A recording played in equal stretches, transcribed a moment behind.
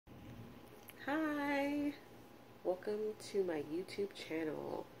Hi! Welcome to my YouTube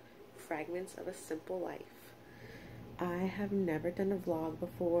channel, Fragments of a Simple Life. I have never done a vlog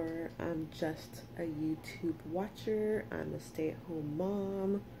before. I'm just a YouTube watcher. I'm a stay-at-home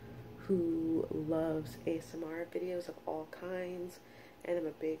mom who loves ASMR videos of all kinds, and I'm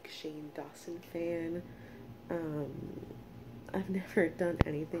a big Shane Dawson fan. I've never done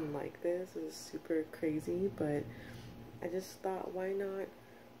anything like this. It was super crazy, but I just thought, why not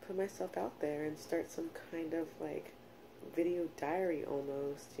put myself out there and start some kind of like video diary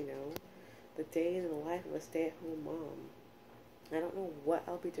almost, you know, the day in the life of a stay-at-home mom. I don't know what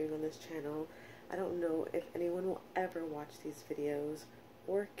I'll be doing on this channel. I don't know if anyone will ever watch these videos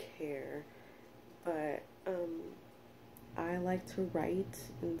or care, but I like to write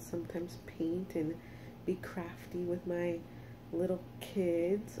and sometimes paint and be crafty with my little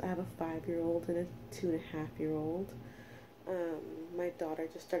kids. I have a 5-year-old and a 2.5-year-old. My daughter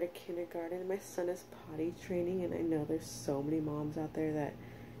just started kindergarten and my son is potty training, and I know there's so many moms out there that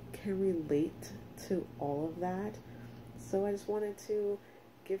can relate to all of that. So I just wanted to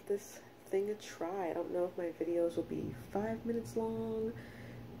give this thing a try. I don't know if my videos will be 5 minutes long,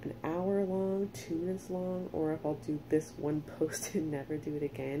 an hour long, 2 minutes long, or if I'll do this one post and never do it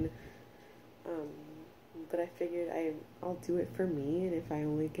again. But I figured I'll do it for me, and if I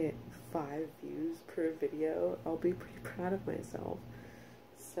only get 5 views per video, I'll be pretty proud of myself.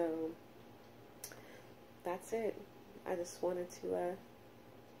 So that's it. I just wanted to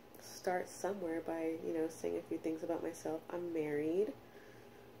start somewhere by, you know, saying a few things about myself. I'm married.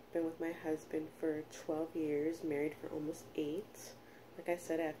 Been with my husband for 12 years, married for almost 8. Like I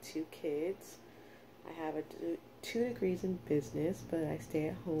said, I have 2 kids. I have 2 degrees in business, but I stay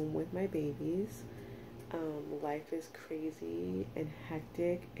at home with my babies. Life is crazy and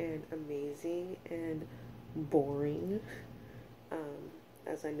hectic and amazing and boring,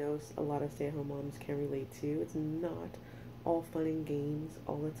 as I know a lot of stay-at-home moms can relate to. It's not all fun and games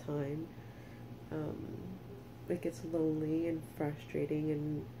all the time. It gets lonely and frustrating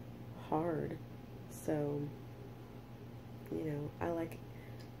and hard. So, you know, I like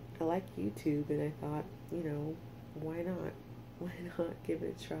YouTube, and I thought, you know, why not? Why not give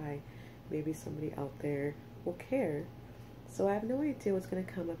it a try? Maybe somebody out there will care. So I have no idea what's going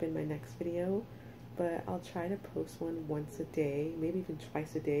to come up in my next video, but I'll try to post one once a day, maybe even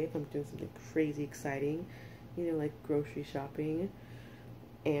twice a day if I'm doing something crazy exciting, you know, like grocery shopping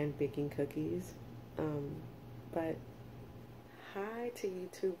and baking cookies. But hi to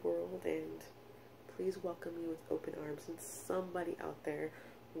YouTube world, and please welcome me with open arms, and somebody out there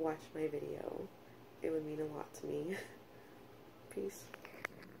watch my video. It would mean a lot to me. Peace.